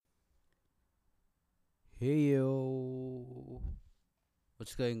Hey yo,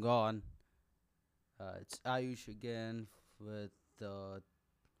 what's going on? It's Ayush again with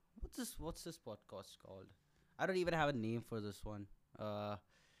what's this podcast called? I don't even have a name for this one. Uh,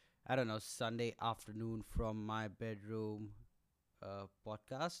 I don't know. Sunday afternoon from my bedroom.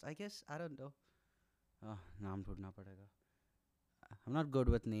 Podcast. I guess I don't know. नाम ढूंढना पड़ेगा. I'm not good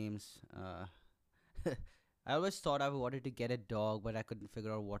with names. I always thought I wanted to get a dog, but I couldn't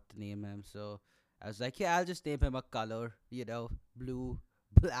figure out what to name him. So I was like, yeah, I'll just name him a color, blue,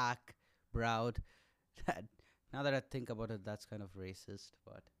 black, brown. That, now that I think about it, that's kind of racist.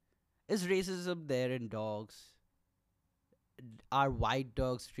 But is racism there in dogs? Are white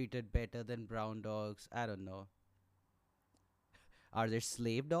dogs treated better than brown dogs? I don't know. Are there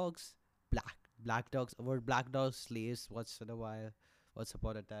slave dogs? Black dogs? Were black dogs slaves once in a while? Once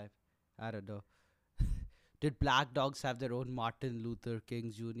upon a time? I don't know. Did black dogs have their own Martin Luther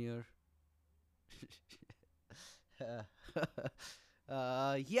King Jr.?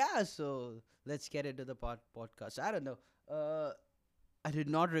 Yeah, so let's get into the podcast. I don't know. I did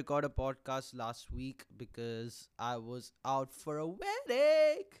not record a podcast last week because I was out for a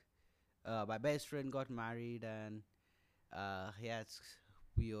wedding. My best friend got married, and yeah, it's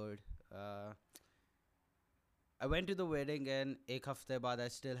weird. I went to the wedding, and ek hafte baad I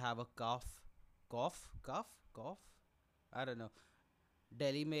still have a cough. I don't know.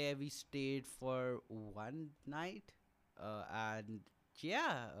 Delhi may we stayed for one night, and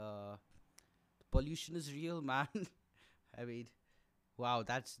yeah, pollution is real, man. I mean, wow,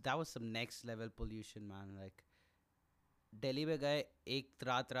 that was some next level pollution, man. Like Delhi में गए एक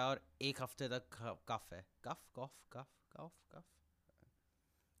रात रहा और एक हफ्ते तक कफ है कफ.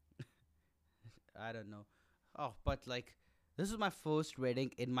 I don't know. Oh, but like this is my first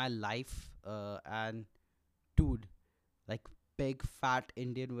wedding in my life, and dude, like big fat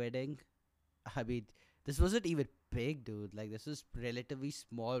Indian wedding. I mean, this wasn't even big, dude. Like this is relatively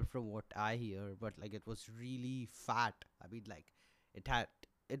small from what I hear, but like it was really fat. I mean, like it had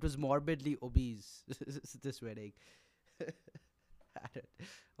it was morbidly obese. This wedding. I don't,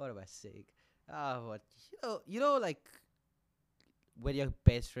 what am I saying? What like when your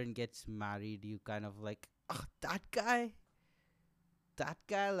best friend gets married, you kind of like, oh, that guy,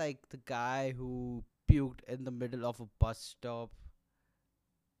 like the guy who puked in the middle of a bus stop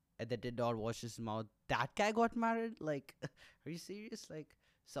and then did not wash his mouth. That guy got married. Like, are you serious? Like,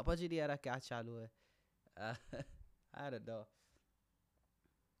 समझ ही नहीं आ रहा क्या चालू है. Uh, I don't know.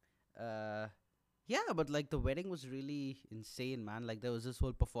 Uh, yeah, but like the wedding was really insane, man. Like there was this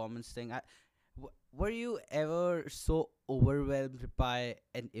whole performance thing. Were you ever so overwhelmed by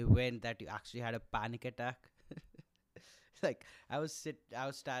an event that you actually had a panic attack? Like I was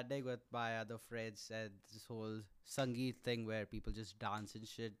standing with my other friends and this whole sangeet thing where people just dance and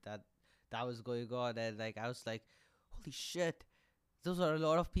shit that was going on, and like I was like, holy shit, those are a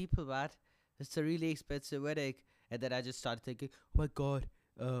lot of people, man. It's a really expensive wedding. And then I just started thinking, oh my god,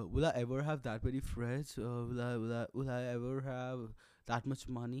 will I ever have that many friends? Will I ever have that much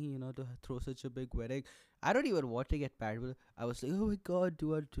money, to throw such a big wedding? I don't even want to get married. But I was like, oh my god,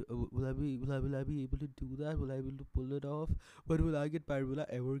 will I be able to do that? Will I be able to pull it off? When will I get married? Will I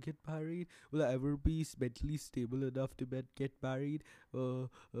ever get married? Will I ever be mentally stable enough to get married?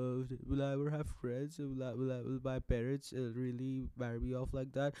 Will I ever have friends? Will my parents really marry me off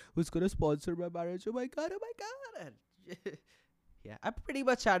like that? Who's gonna sponsor my marriage? Oh my god! Oh my god! And yeah, I pretty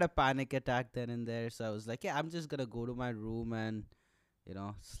much had a panic attack then and there. So I was like, yeah, I'm just gonna go to my room and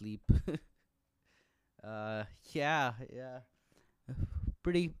sleep. uh, yeah.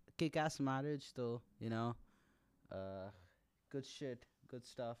 Pretty kick-ass marriage though. Uh, good shit, good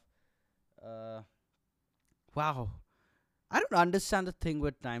stuff. Uh, wow. I don't understand the thing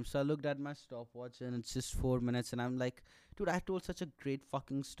with time. So I looked at my stopwatch and it's just 4 minutes, and I'm like, dude, I told such a great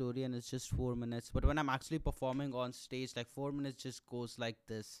fucking story and it's just 4 minutes. But when I'm actually performing on stage, like 4 minutes just goes like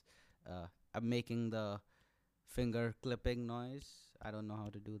this. I'm making the finger clipping noise. I don't know how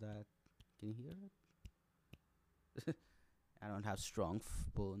to do that. Can you hear it? I don't have strong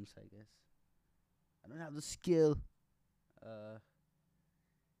bones, I guess. I don't have the skill. Uh,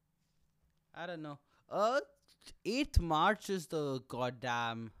 I don't know. 8th March is the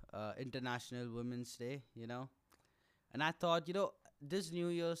goddamn International Women's Day, And I thought, this New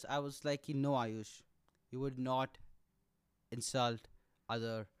Year's, I was like, Ayush, you would not insult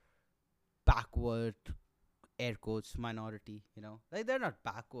other backward, air quotes, minority, Like, they're not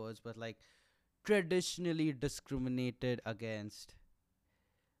backwards, but like traditionally discriminated against.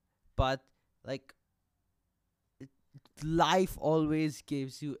 But, like, life always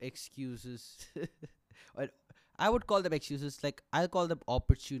gives you excuses. I would call them excuses. Like I'll call them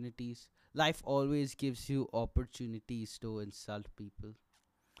opportunities. Life always gives you opportunities to insult people,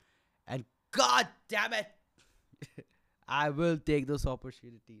 and God damn it, I will take those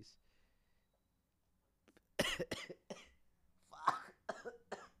opportunities.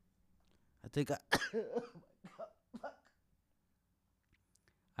 I think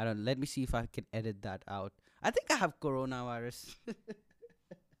I don't. Let me see if I can edit that out. I think I have coronavirus.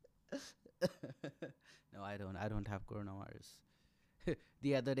 No, I don't. I don't have coronavirus.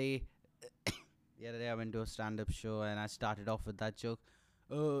 the other day, the other day I went to a stand-up show and I started off with that joke.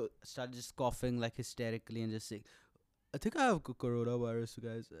 Started just coughing like hysterically and just saying, "I think I have coronavirus,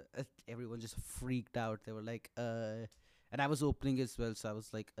 guys." Everyone just freaked out. They were like, and I was opening as well, so I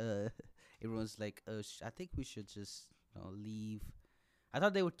was like, Everyone's like, I think we should just leave. I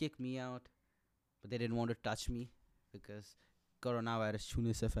thought they would kick me out, but they didn't want to touch me because coronavirus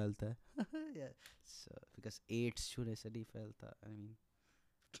छूने से फैलता है. Yeah, so because AIDS छूने से नहीं फैलता. I mean,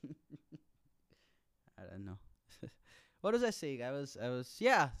 I don't know. What was I saying?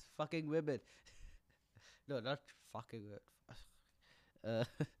 Yeah, fucking women. No, not fucking women.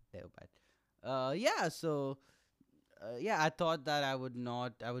 Never mind. Yeah. So, yeah, I thought that I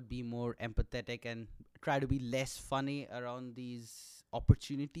would be more empathetic and try to be less funny around these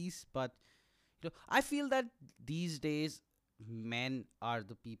opportunities. But I feel that these days men are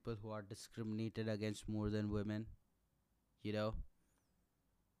the people who are discriminated against more than women. You know,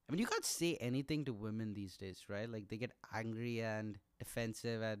 I mean, you can't say anything to women these days, right? Like they get angry and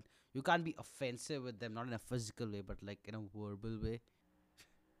defensive, and you can't be offensive with them, not in a physical way, but like in a verbal way.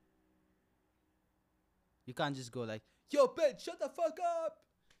 You can't just go like, "Yo, bitch, shut the fuck up."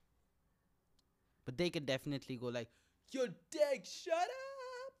 But they can definitely go like, "Yo, dick, shut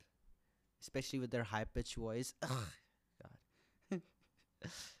up," especially with their high pitched voice. Ugh, God.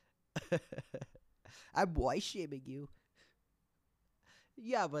 I'm voice shaming you.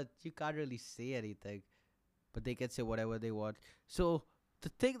 Yeah, but you can't really say anything. But they can say whatever they want. So the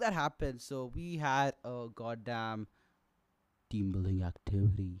thing that happened, so we had a goddamn team building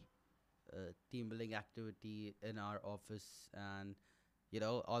activity. Team building activity in our office, and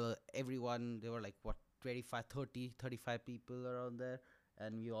everyone, they were like what, 25, 30, 35 people around there,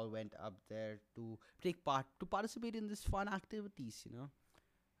 and we all went up there to take part, to participate in this fun activities.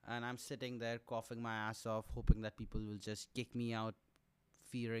 And I'm sitting there coughing my ass off, hoping that people will just kick me out,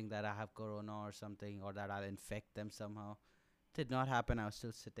 fearing that I have corona or something, or that I'll infect them somehow. Did not happen. I was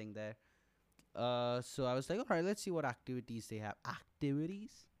still sitting there. So I was like, all right, let's see what activities they have.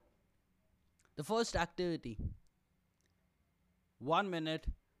 Activities. The first activity, 1 minute,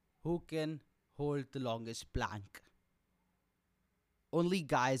 who can hold the longest plank? Only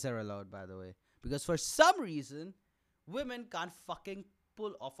guys are allowed, by the way. Because for some reason, women can't fucking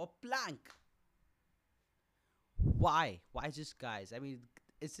pull off a plank. Why? Why just guys? I mean,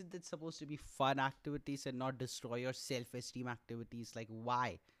 isn't it supposed to be fun activities and not destroy your self esteem activities? Like,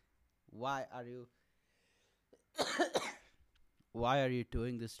 why? Why are you. Why are you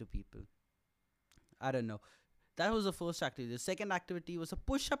doing this to people? I don't know. That was the first activity. The second activity was a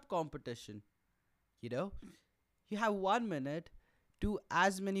push up competition. You know, you have 1 minute, do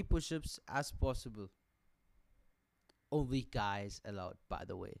as many push ups as possible. Only guys allowed, by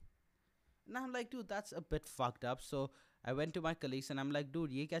the way. And I'm like, dude, that's a bit fucked up. So I went to my colleagues and I'm like, dude,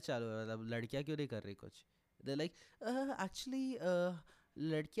 ये क्या चालू है? मतलब लड़कियां क्यों नहीं कर रही कुछ? They're like, actually,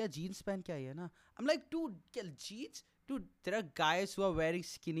 लड़कियां jeans पहन के आई है ना. I'm like, dude, क्या jeans? Dude, there are guys who are wearing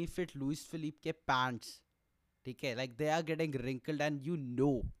skinny fit Louis Philippe के pants. Okay, like they are getting wrinkled, and you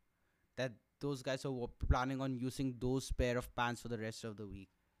know that those guys are planning on using those pair of pants for the rest of the week.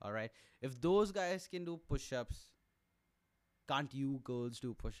 All right, if those guys can do push-ups, can't you girls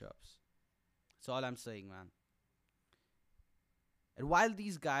do push-ups? That's all I'm saying, man. And while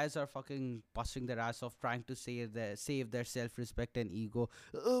these guys are fucking busting their ass off trying to save their self-respect and ego,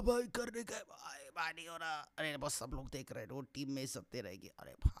 भाई करने का भाई नहीं हो रहा, अरे बस सब लोग देख रहे हैं, वो टीम में सब दे रहेंगे,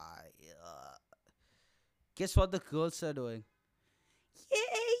 अरे भाई, guess what the girls are doing?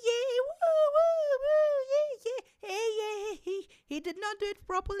 Yeah, yeah, woo, woo, woo, yeah, yeah, hey, yeah, he did not do it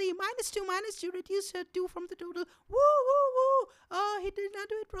properly. -2, reduce 2 from the total. Woo, woo, woo. Oh, he did not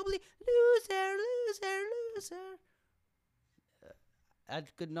do it properly. Loser, loser, loser. I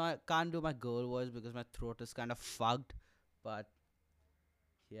can't do my girl voice because my throat is kind of fucked, but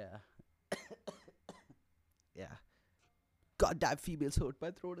yeah, yeah. Goddamn females hurt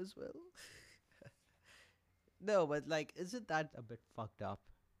my throat as well. No, but like, isn't that a bit fucked up?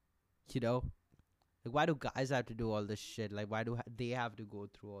 You know, like, why do guys have to do all this shit? Like, why do they have to go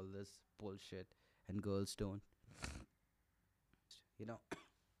through all this bullshit and girls don't? You know,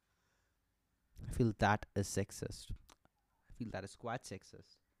 I feel that is sexist. I feel that is quite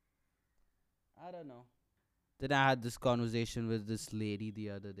sexist. I don't know. Then I had this conversation with this lady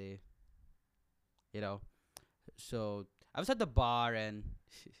the other day, you know. So I was at the bar and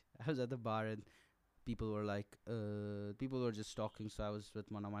I was at the bar and people were just talking. So I was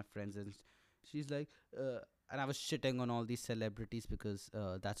with one of my friends and she's like, and I was shitting on all these celebrities because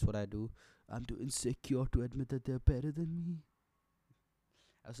that's what I do. I'm too insecure to admit that they're better than me.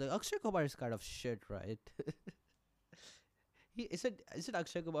 I was like, Akshay Kumar is kind of shit, right? Isn't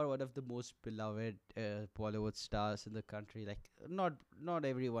Akshay Kumar one of the most beloved Bollywood stars in the country? Like, not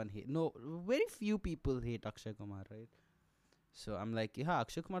everyone hate. No, very few people hate Akshay Kumar, right? So I'm like, yeah,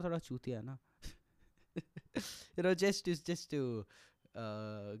 Akshay Kumar thoda chutia hai na. Just to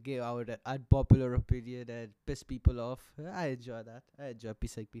give out an unpopular opinion and piss people off. I enjoy that. I enjoy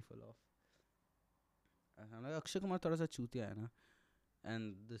pissing people off. I'm like, Akshay Kumar thoda sa chutia hai na.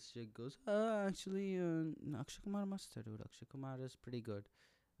 And this chick goes, actually, Akshay Kumar must have, dude. Akshay Kumar is pretty good.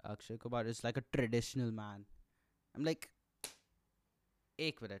 Akshay Kumar is like a traditional man. I'm like,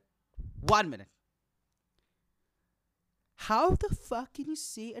 1 minute. 1 minute. How the fuck can you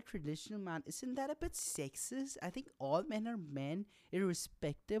say a traditional man? Isn't that a bit sexist? I think all men are men,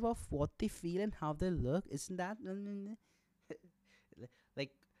 irrespective of what they feel and how they look. Isn't that like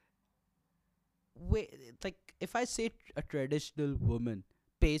wait? Like if I say a traditional woman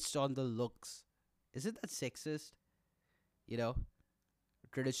based on the looks, isn't that sexist? You know,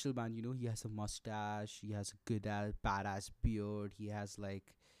 traditional man. You know, he has a mustache. He has a good ass, badass beard. He has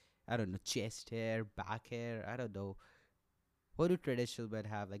like I don't know, chest hair, back hair. I don't know. What do traditional men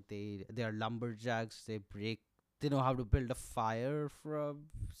have? Like they are lumberjacks. They break. They know how to build a fire from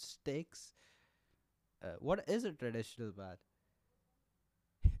sticks. What is a traditional man?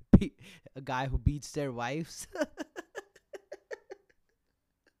 A guy who beats their wives.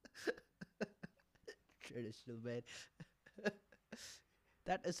 Traditional man.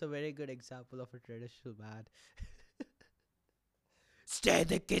 That is a very good example of a traditional man. Stay in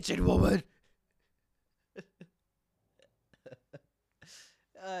the kitchen, woman.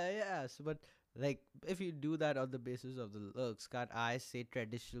 Yes, but like if you do that on the basis of the looks, can't I say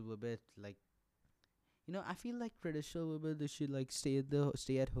traditional women like I feel like traditional women they should like stay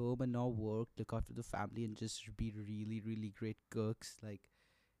at home and not work, look after the family and just be really, really great cooks. Like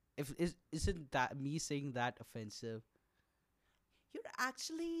if isn't that me saying that offensive? You're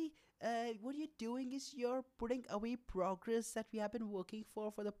actually what you're doing is you're putting away progress that we have been working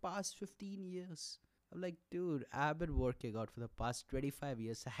for the past 15 years. I'm like, dude, I've been working out for the past 25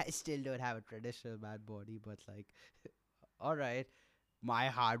 years. I still don't have a traditional man body, but like, all right, my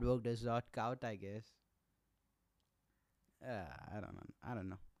hard work does not count, I guess. I don't know. I don't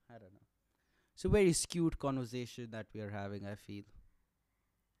know. I don't know. So very skewed conversation that we are having. I feel.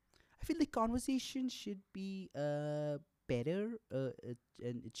 I feel the conversation should be better,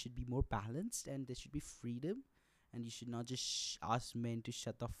 and it should be more balanced, and there should be freedom, and you should not just ask men to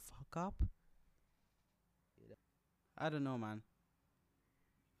shut the fuck up. I don't know, man.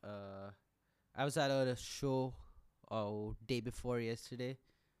 Uh, I was at a show day before yesterday.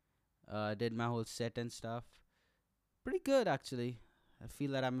 Did my whole set and stuff. Pretty good actually. I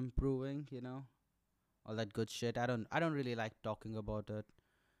feel that I'm improving. All that good shit. I don't really like talking about it.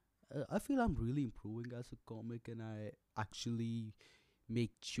 I feel I'm really improving as a comic, and I actually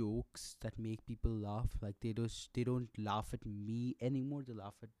make jokes that make people laugh. Like they don't laugh at me anymore. They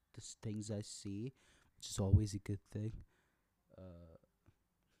laugh at the things I say, which is always a good thing.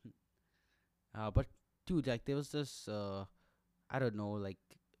 Uh, but dude, like there was this I don't know, like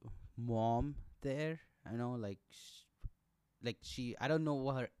mom there. Like she I don't know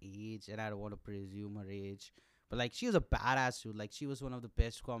what her age, and I don't want to presume her age, but like she was a badass dude. Like she was one of the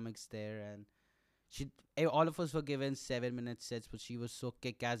best comics there, and all of us were given 7 minute sets, but she was so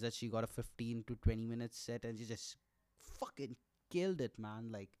kick ass that she got a 15 to 20 minute set, and she just fucking killed it,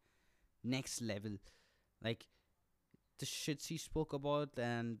 man. Like next level. Like the shit she spoke about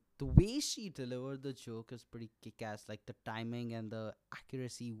and the way she delivered the joke is pretty kick ass. Like the timing and the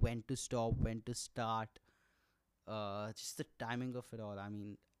accuracy, when to stop, when to start, just the timing of it all. I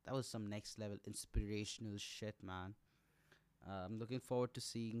mean, that was some next level inspirational shit, man. I'm looking forward to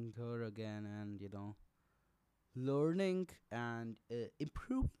seeing her again and learning and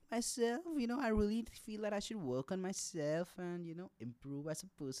improving myself. I really feel that I should work on myself and improve as a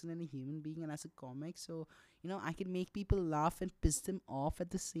person and a human being and as a comic. So I can make people laugh and piss them off at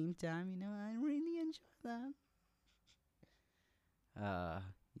the same time. I really enjoy that.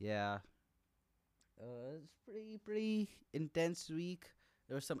 Yeah. It's pretty intense week.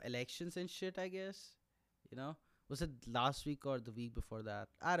 There were some elections and shit, I guess. You know, was it last week or the week before that?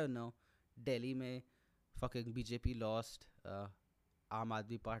 I don't know. Delhi में fucking BJP lost, Aam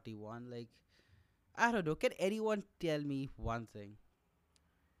Aadmi Party won. Like, I don't know. Can anyone tell me one thing?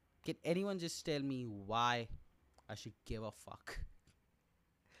 Can anyone just tell me why I should give a fuck?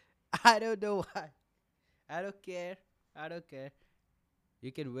 I don't know why. I don't care. I don't care.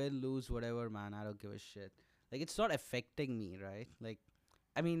 You can win, lose, whatever, man. I don't give a shit. Like, it's not affecting me, right? Like,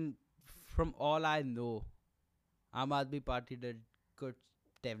 I mean, from all I know, Aam Aadmi Party did good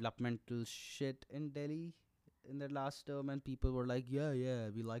developmental shit in Delhi in their last term, and people were like, "Yeah, yeah,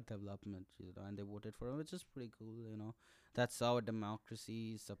 we like development," and they voted for him, which is pretty cool. That's how a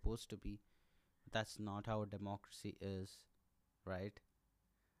democracy is supposed to be. That's not how a democracy is, right?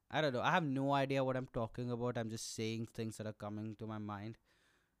 I don't know. I have no idea what I'm talking about. I'm just saying things that are coming to my mind.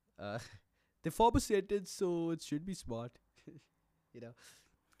 Uh, they form a sentence, so it should be smart. you know.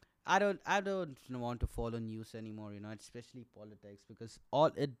 I don't want to follow news anymore, especially politics, because all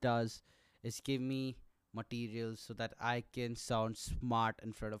it does is give me materials so that I can sound smart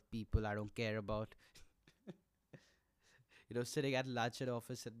in front of people I don't care about. Sitting at lunch at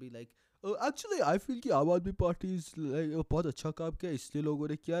office and be like, actually I feel कि आम आदमी party is like बहुत अच्छा काम किया इसलिए लोगों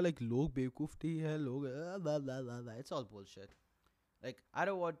ने किया like लोग बेवकूफ नहीं है लोग blah, blah, blah, blah. It's all bullshit. Like, I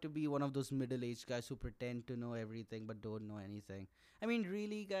don't want to be one of those middle-aged guys who pretend to know everything but don't know anything. I mean,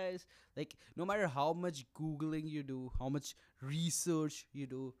 really, guys, like, no matter how much Googling you do, how much research you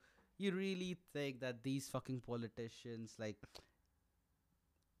do, you really think that these fucking politicians, like,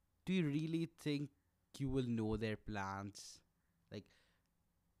 do you really think you will know their plans? Like,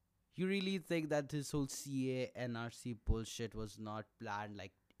 you really think that this whole CA NRC bullshit was not planned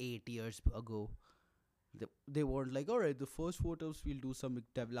like 8 years ago? They weren't like, all right, the first 4 terms we'll do some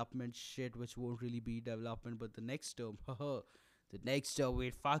development shit which won't really be development, but the next term, haha, the next term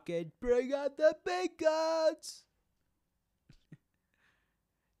we'll fucking bring out the big guns.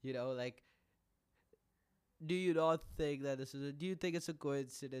 Like, do you not think that do you think it's a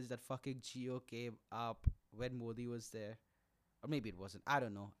coincidence that fucking Geo came up when Modi was there? Or maybe it wasn't. I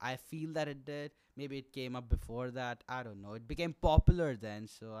don't know. I feel that it did. Maybe it came up before that. I don't know. It became popular then,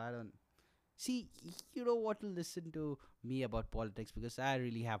 so I don't. See, you don't want to listen to me about politics because I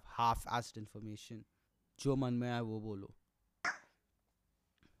really have half-assed information. Jo man mein aaye wo bolo.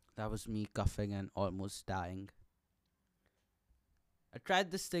 That was me coughing and almost dying. I tried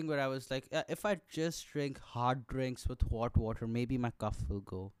this thing where I was like, if I just drink hard drinks with hot water, maybe my cough will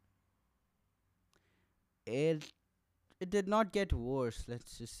go. It it did not get worse.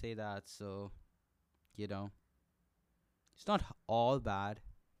 Let's just say that. So you know, it's not all bad.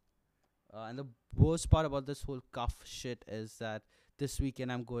 And the worst part about this whole cuff shit is that this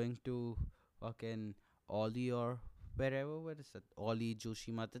weekend I'm going to fucking Oli or wherever. Where is it? Oli,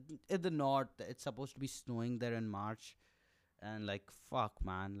 Joshima. In the north. It's supposed to be snowing there in March. And like, fuck,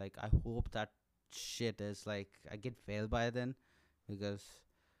 man. Like, I hope that shit is like, I get well by then. Because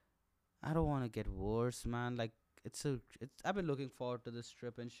I don't want to get worse, man. Like, I've been looking forward to this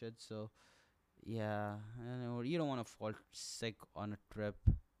trip and shit. So, yeah. You don't want to fall sick on a trip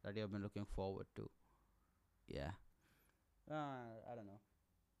that you have been looking forward to. Yeah. I don't know.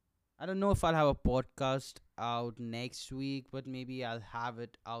 I don't know if I'll have a podcast out next week, but maybe I'll have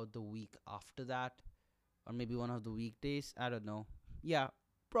it out the week after that, or maybe one of the weekdays. I don't know. Yeah,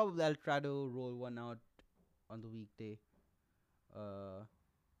 probably I'll try to roll one out on the weekday. Uh,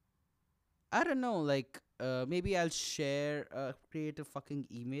 I don't know. Like, maybe I'll create a fucking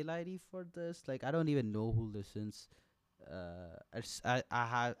email ID for this. Like, I don't even know who listens.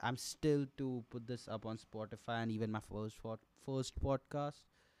 I'm still to put this up on Spotify and even my first podcast.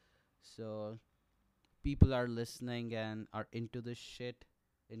 So people are listening and are into this shit,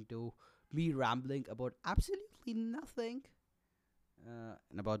 into me rambling about absolutely nothing,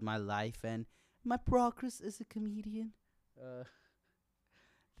 and about my life and my progress as a comedian. Uh,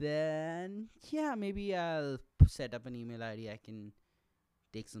 then yeah, maybe I'll set up an email ID. I can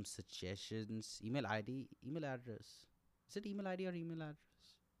take some suggestions. Email ID, email address. Is it email ID or email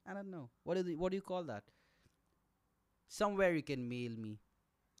address? I don't know. What do you call that? Somewhere you can mail me.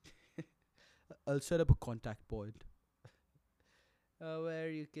 I'll set up a contact point where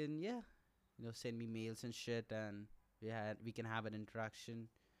you can send me mails and shit, and we can have an interaction,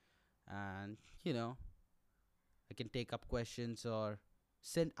 and I can take up questions or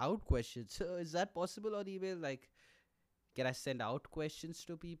send out questions. So is that possible on email? Like, can I send out questions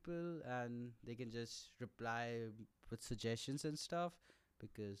to people and they can just reply with suggestions and stuff?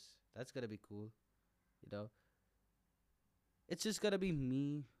 Because that's gonna be cool. You know, it's just gonna be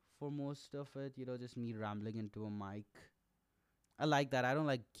me for most of it. Just me rambling into a mic. I like that. I don't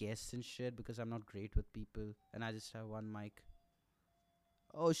like guests and shit because I'm not great with people, and I just have one mic.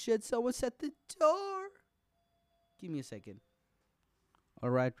 Oh shit, someone's at the door. Give me a second.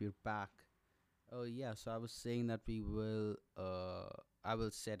 Alright, we're back. Oh yeah, so I was saying that I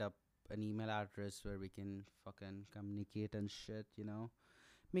will set up an email address where we can fucking communicate and shit,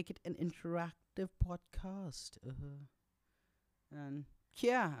 Make it an interactive podcast. And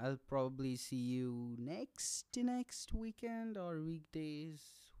yeah, I'll probably see you next weekend or weekdays,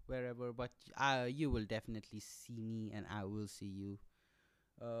 wherever. But you will definitely see me, and I will see you.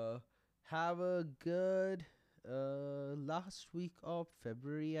 Uh, have a good last week of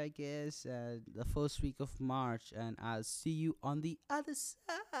February, I guess, and the first week of March, and I'll see you on the other side.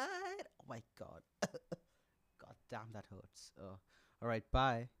 Oh my god, god damn, that hurts. All right,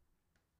 bye.